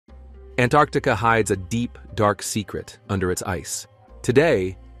Antarctica hides a deep, dark secret under its ice.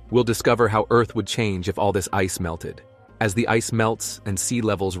 Today, we'll discover how Earth would change if all this ice melted. As the ice melts and sea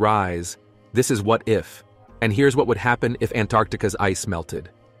levels rise, this is what if. And here's what would happen if Antarctica's ice melted.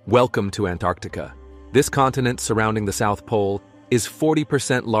 Welcome to Antarctica. This continent surrounding the South Pole is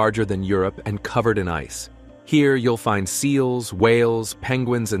 40% larger than Europe and covered in ice. Here you'll find seals, whales,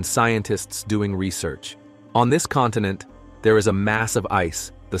 penguins, and scientists doing research. On this continent, there is a mass of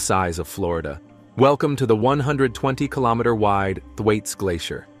ice the size of Florida. Welcome to the 120-kilometer-wide Thwaites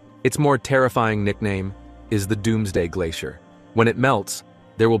Glacier. Its more terrifying nickname is the Doomsday Glacier. When it melts,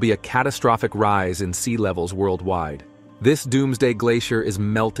 there will be a catastrophic rise in sea levels worldwide. This Doomsday Glacier is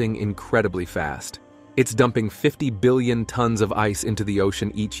melting incredibly fast. It's dumping 50 billion tons of ice into the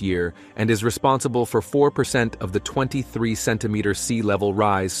ocean each year and is responsible for 4% of the 23-centimeter sea level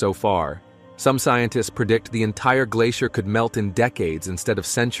rise so far. Some scientists predict the entire glacier could melt in decades instead of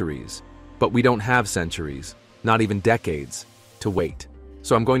centuries. But we don't have centuries, not even decades, to wait.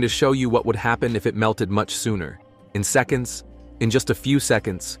 So I'm going to show you what would happen if it melted much sooner. In seconds, in just a few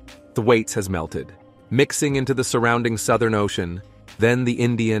seconds, Thwaites has melted, mixing into the surrounding Southern Ocean, then the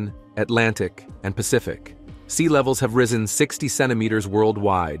Indian, Atlantic, and Pacific. Sea levels have risen 60 centimeters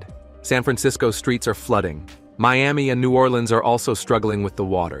worldwide. San Francisco streets are flooding. Miami and New Orleans are also struggling with the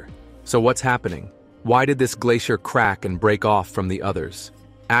water. So what's happening? Why did this glacier crack and break off from the others?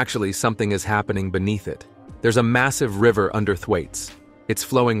 Actually, something is happening beneath it. There's a massive river under Thwaites. It's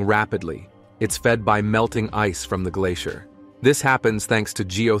flowing rapidly. It's fed by melting ice from the glacier. This happens thanks to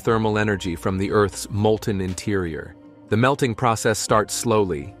geothermal energy from the Earth's molten interior. The melting process starts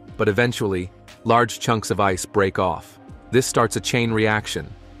slowly, but eventually, large chunks of ice break off. This starts a chain reaction,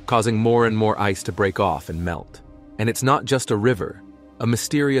 causing more and more ice to break off and melt. And it's not just a river. A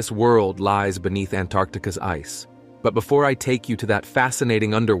mysterious world lies beneath Antarctica's ice. But before I take you to that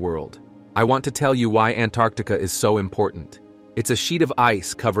fascinating underworld, I want to tell you why Antarctica is so important. It's a sheet of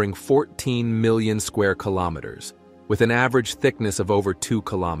ice covering 14 million square kilometers, with an average thickness of over 2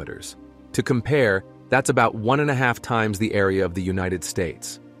 kilometers. To compare, that's about 1.5 times the area of the United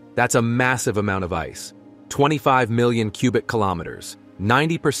States. That's a massive amount of ice. 25 million cubic kilometers,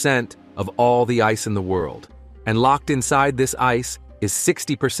 90% of all the ice in the world. And locked inside this ice is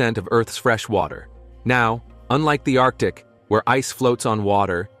 60% of Earth's fresh water. Now, unlike the Arctic, where ice floats on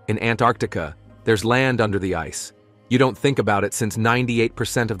water, in Antarctica, there's land under the ice. You don't think about it since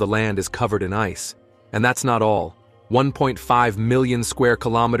 98% of the land is covered in ice. And that's not all. 1.5 million square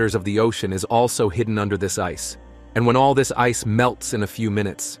kilometers of the ocean is also hidden under this ice. And when all this ice melts in a few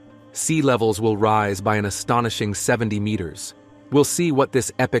minutes, sea levels will rise by an astonishing 70 meters. We'll see what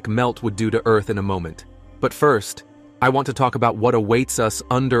this epic melt would do to Earth in a moment. But first, I want to talk about what awaits us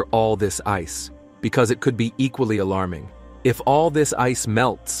under all this ice, because it could be equally alarming. If all this ice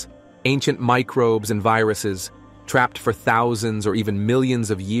melts, ancient microbes and viruses, trapped for thousands or even millions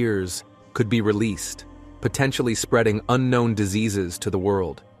of years, could be released, potentially spreading unknown diseases to the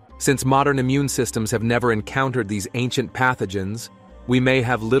world. Since modern immune systems have never encountered these ancient pathogens, we may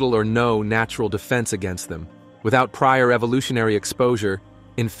have little or no natural defense against them. Without prior evolutionary exposure,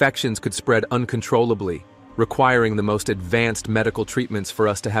 infections could spread uncontrollably, requiring the most advanced medical treatments for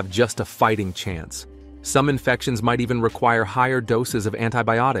us to have just a fighting chance. Some infections might even require higher doses of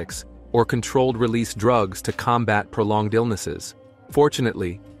antibiotics or controlled-release drugs to combat prolonged illnesses.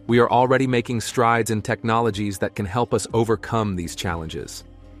 Fortunately, we are already making strides in technologies that can help us overcome these challenges.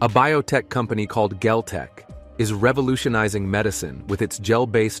 A biotech company called Geltec is revolutionizing medicine with its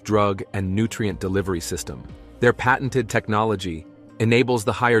gel-based drug and nutrient delivery system. Their patented technology enables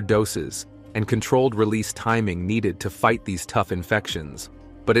the higher doses and controlled release timing needed to fight these tough infections.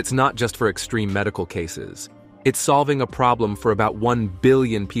 But it's not just for extreme medical cases. It's solving a problem for about 1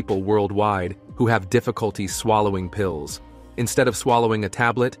 billion people worldwide who have difficulty swallowing pills. Instead of swallowing a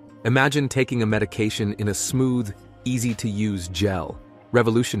tablet, imagine taking a medication in a smooth, easy-to-use gel.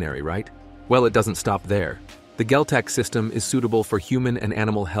 Revolutionary, right? Well, it doesn't stop there. The Geltec system is suitable for human and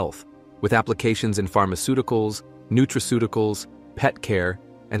animal health, with applications in pharmaceuticals, nutraceuticals, pet care,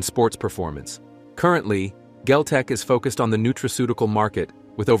 and sports performance. Currently, Geltec is focused on the nutraceutical market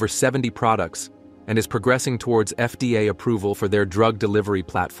with over 70 products and is progressing towards FDA approval for their drug delivery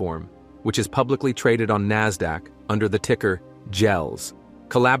platform, which is publicly traded on NASDAQ under the ticker GELS,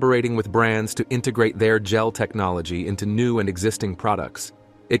 collaborating with brands to integrate their gel technology into new and existing products.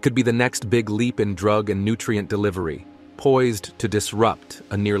 It could be the next big leap in drug and nutrient delivery, poised to disrupt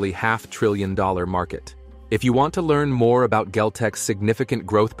a nearly $500 billion market. If you want to learn more about Geltec's significant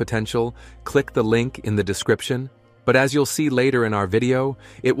growth potential, click the link in the description. But as you'll see later in our video,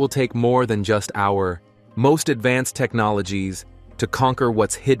 it will take more than just our most advanced technologies to conquer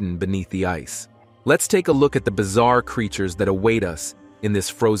what's hidden beneath the ice. Let's take a look at the bizarre creatures that await us in this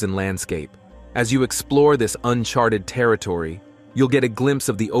frozen landscape. As you explore this uncharted territory, you'll get a glimpse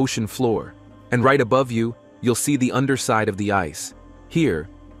of the ocean floor, and right above you, you'll see the underside of the ice. Here,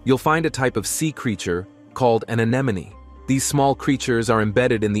 you'll find a type of sea creature called an anemone. These small creatures are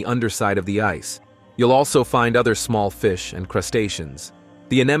embedded in the underside of the ice. You'll also find other small fish and crustaceans.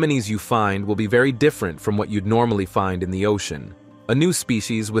 The anemones you find will be very different from what you'd normally find in the ocean. A new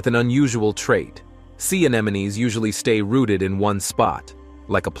species with an unusual trait. Sea anemones usually stay rooted in one spot,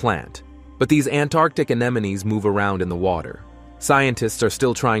 like a plant. But these Antarctic anemones move around in the water. Scientists are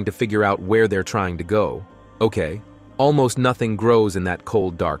still trying to figure out where they're trying to go. Okay, almost nothing grows in that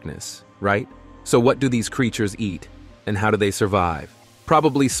cold darkness, right? So what do these creatures eat, and how do they survive?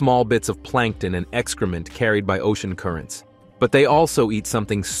 Probably small bits of plankton and excrement carried by ocean currents. But they also eat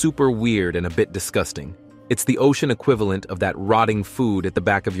something super weird and a bit disgusting. It's the ocean equivalent of that rotting food at the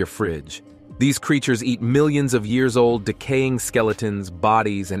back of your fridge. These creatures eat millions of years old decaying skeletons,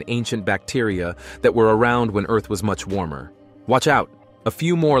 bodies, and ancient bacteria that were around when Earth was much warmer. Watch out! A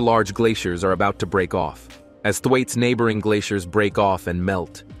few more large glaciers are about to break off. As Thwaites' neighboring glaciers break off and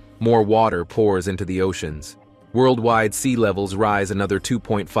melt, more water pours into the oceans. Worldwide sea levels rise another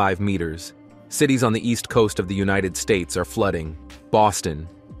 2.5 meters. Cities on the east coast of the United States are flooding. Boston,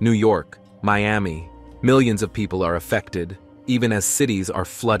 New York, Miami. Millions of people are affected, even as cities are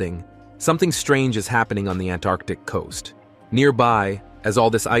flooding. Something strange is happening on the Antarctic coast. Nearby, as all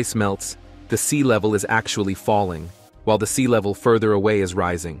this ice melts, the sea level is actually falling, while the sea level further away is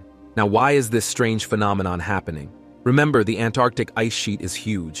rising. Now, why is this strange phenomenon happening? Remember, the Antarctic ice sheet is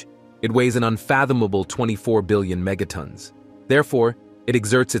huge. It weighs an unfathomable 24 billion megatons. Therefore, it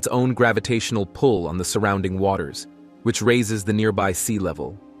exerts its own gravitational pull on the surrounding waters, which raises the nearby sea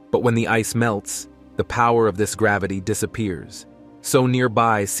level. But when the ice melts, the power of this gravity disappears. So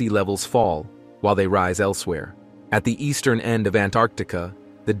nearby sea levels fall, while they rise elsewhere. At the eastern end of Antarctica,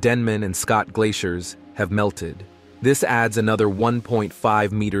 the Denman and Scott glaciers have melted. This adds another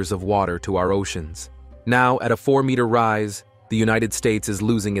 1.5 meters of water to our oceans. Now, at a 4-meter rise, the United States is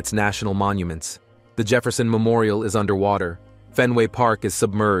losing its national monuments. The Jefferson Memorial is underwater. Fenway Park is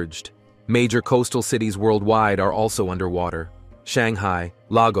submerged. Major coastal cities worldwide are also underwater. Shanghai,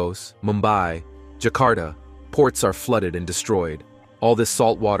 Lagos, Mumbai, Jakarta, ports are flooded and destroyed. All this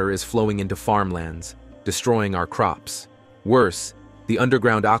salt water is flowing into farmlands, destroying our crops. Worse, the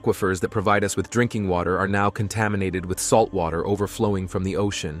underground aquifers that provide us with drinking water are now contaminated with salt water overflowing from the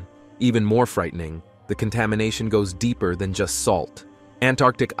ocean. Even more frightening, the contamination goes deeper than just salt.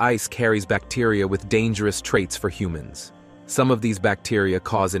 Antarctic ice carries bacteria with dangerous traits for humans. Some of these bacteria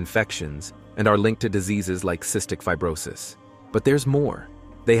cause infections and are linked to diseases like cystic fibrosis. But there's more.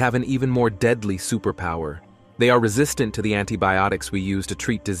 They have an even more deadly superpower. They are resistant to the antibiotics we use to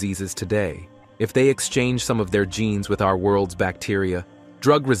treat diseases today. If they exchange some of their genes with our world's bacteria,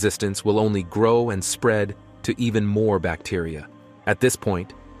 drug resistance will only grow and spread to even more bacteria. At this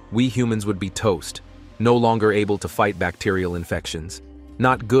point, we humans would be toast, no longer able to fight bacterial infections.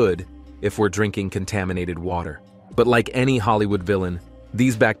 Not good if we're drinking contaminated water. But like any Hollywood villain,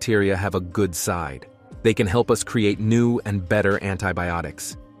 these bacteria have a good side. They can help us create new and better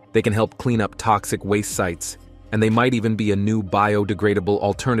antibiotics. They can help clean up toxic waste sites, and they might even be a new biodegradable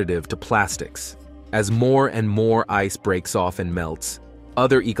alternative to plastics. As more and more ice breaks off and melts,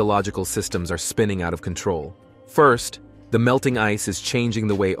 other ecological systems are spinning out of control. First, the melting ice is changing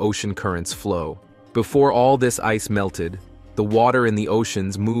the way ocean currents flow. Before all this ice melted, the water in the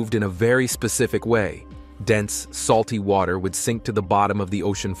oceans moved in a very specific way. Dense, salty water would sink to the bottom of the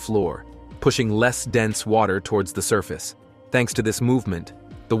ocean floor, pushing less dense water towards the surface. Thanks to this movement,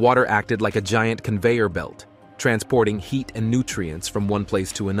 the water acted like a giant conveyor belt, transporting heat and nutrients from one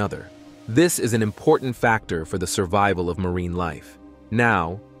place to another. This is an important factor for the survival of marine life.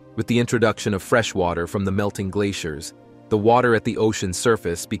 Now, with the introduction of fresh water from the melting glaciers, the water at the ocean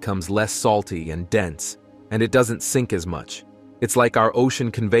surface becomes less salty and dense, and it doesn't sink as much. It's like our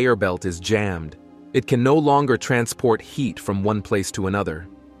ocean conveyor belt is jammed. It can no longer transport heat from one place to another.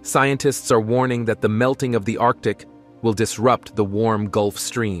 Scientists are warning that the melting of the Arctic will disrupt the warm Gulf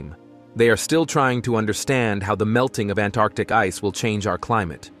Stream. They are still trying to understand how the melting of Antarctic ice will change our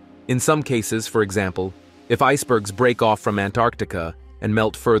climate. In some cases, for example, if icebergs break off from Antarctica and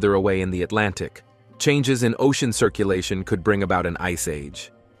melt further away in the Atlantic, changes in ocean circulation could bring about an ice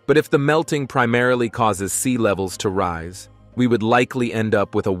age. But if the melting primarily causes sea levels to rise, we would likely end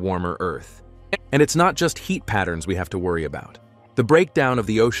up with a warmer Earth. And it's not just heat patterns we have to worry about. The breakdown of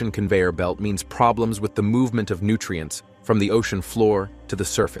the ocean conveyor belt means problems with the movement of nutrients from the ocean floor to the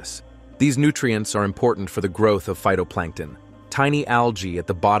surface. These nutrients are important for the growth of phytoplankton. tiny algae at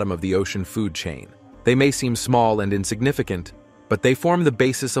the bottom of the ocean food chain. They may seem small and insignificant, but they form the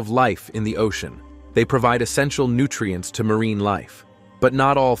basis of life in the ocean. They provide essential nutrients to marine life. But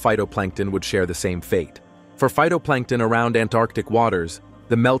not all phytoplankton would share the same fate. For phytoplankton around Antarctic waters,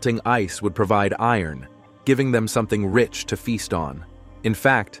 the melting ice would provide iron, giving them something rich to feast on. In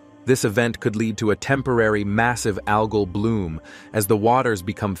fact, this event could lead to a temporary massive algal bloom as the waters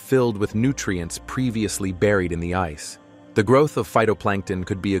become filled with nutrients previously buried in the ice. The growth of phytoplankton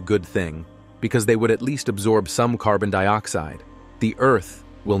could be a good thing, because they would at least absorb some carbon dioxide. The Earth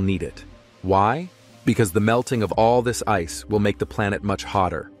will need it. Why? Because the melting of all this ice will make the planet much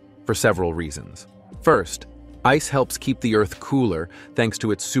hotter, for several reasons. First, ice helps keep the Earth cooler thanks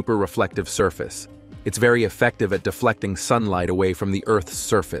to its super-reflective surface. It's very effective at deflecting sunlight away from the Earth's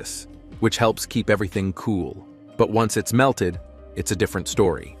surface, which helps keep everything cool. But once it's melted, it's a different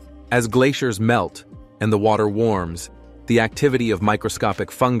story. As glaciers melt and the water warms, the activity of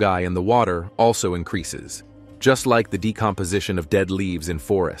microscopic fungi in the water also increases. Just like the decomposition of dead leaves in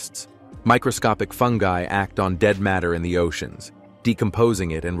forests, microscopic fungi act on dead matter in the oceans,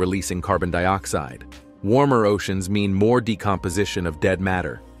 decomposing it and releasing carbon dioxide. Warmer oceans mean more decomposition of dead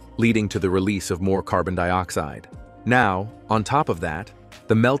matter, leading to the release of more carbon dioxide. Now, on top of that,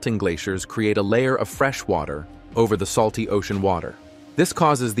 the melting glaciers create a layer of fresh water over the salty ocean water. This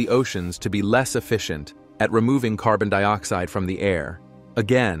causes the oceans to be less efficient at removing carbon dioxide from the air,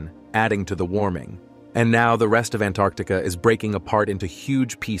 again adding to the warming. And now the rest of Antarctica is breaking apart into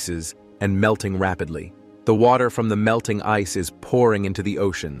huge pieces and melting rapidly. The water from the melting ice is pouring into the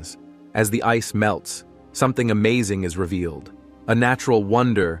oceans. As the ice melts, something amazing is revealed. A natural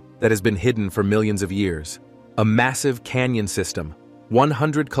wonder that has been hidden for millions of years. A massive canyon system,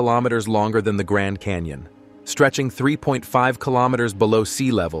 100 kilometers longer than the Grand Canyon, stretching 3.5 kilometers below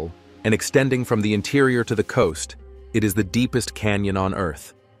sea level and extending from the interior to the coast. It is the deepest canyon on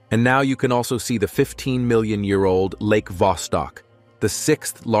Earth. And now you can also see the 15-million-year-old Lake Vostok, the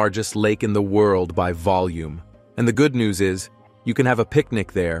 6th largest lake in the world by volume. And the good news is, you can have a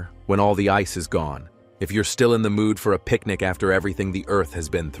picnic there when all the ice is gone, if you're still in the mood for a picnic after everything the Earth has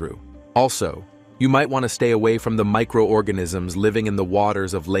been through. Also, you might want to stay away from the microorganisms living in the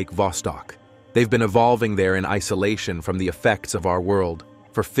waters of Lake Vostok. They've been evolving there in isolation from the effects of our world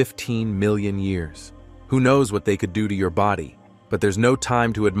for 15 million years. Who knows what they could do to your body? But there's no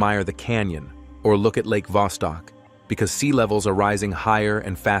time to admire the canyon or look at Lake Vostok, because sea levels are rising higher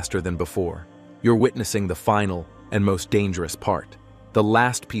and faster than before. You're witnessing the final and most dangerous part. The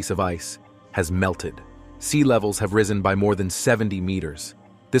last piece of ice has melted. Sea levels have risen by more than 70 meters.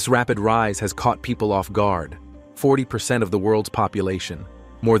 This rapid rise has caught people off guard. 40% of the world's population,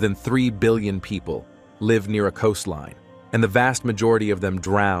 more than 3 billion people, live near a coastline, and the vast majority of them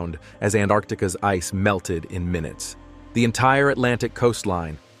drowned as Antarctica's ice melted in minutes. The entire Atlantic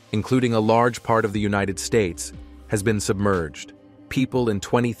coastline, including a large part of the United States, has been submerged. People in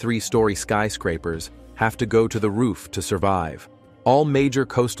 23-story skyscrapers have to go to the roof to survive. All major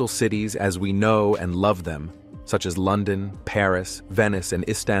coastal cities as we know and love them, such as London, Paris, Venice, and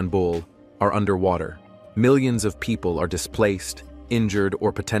Istanbul, are underwater. Millions of people are displaced, injured,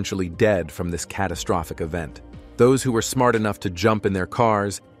 or potentially dead from this catastrophic event. Those who were smart enough to jump in their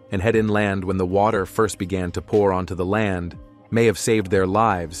cars and head inland when the water first began to pour onto the land may have saved their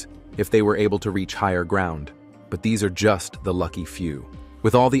lives if they were able to reach higher ground. But these are just the lucky few.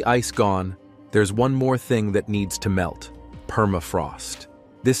 With all the ice gone, there's one more thing that needs to melt: permafrost.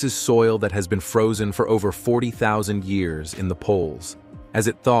 This is soil that has been frozen for over 40,000 years in the poles. As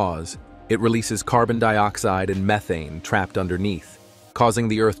it thaws, it releases carbon dioxide and methane trapped underneath, causing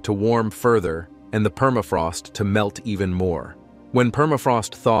the Earth to warm further and the permafrost to melt even more. When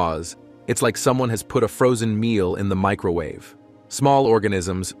permafrost thaws, it's like someone has put a frozen meal in the microwave. Small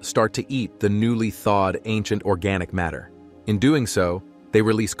organisms start to eat the newly thawed ancient organic matter. In doing so, they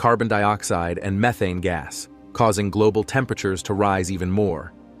release carbon dioxide and methane gas, causing global temperatures to rise even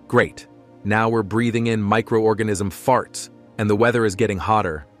more. Great. Now we're breathing in microorganism farts, and the weather is getting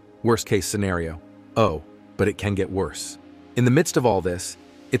hotter. Worst case scenario. Oh, but it can get worse. In the midst of all this,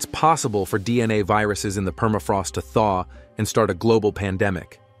 it's possible for DNA viruses in the permafrost to thaw and start a global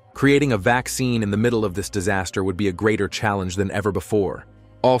pandemic. Creating a vaccine in the middle of this disaster would be a greater challenge than ever before.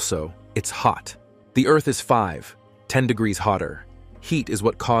 Also, it's hot. The Earth is 10 degrees hotter. Heat is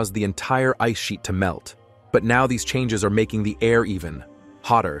what caused the entire ice sheet to melt. But now these changes are making the air even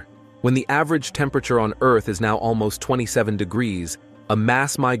hotter. When the average temperature on Earth is now almost 27 degrees, a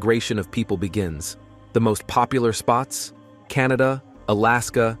mass migration of people begins. The most popular spots? Canada,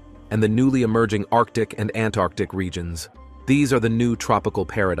 Alaska, and the newly emerging Arctic and Antarctic regions. These are the new tropical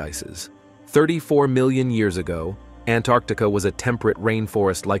paradises. 34 million years ago, Antarctica was a temperate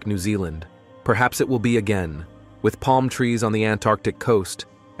rainforest like New Zealand. Perhaps it will be again, with palm trees on the Antarctic coast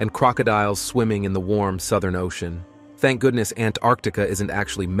and crocodiles swimming in the warm southern ocean. Thank goodness Antarctica isn't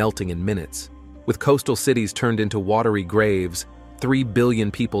actually melting in minutes. With coastal cities turned into watery graves, 3 billion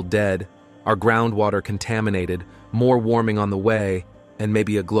people dead, our groundwater contaminated, more warming on the way, and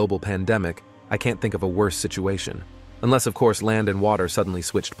maybe a global pandemic, I can't think of a worse situation. Unless, of course, land and water suddenly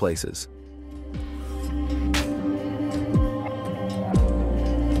switched places.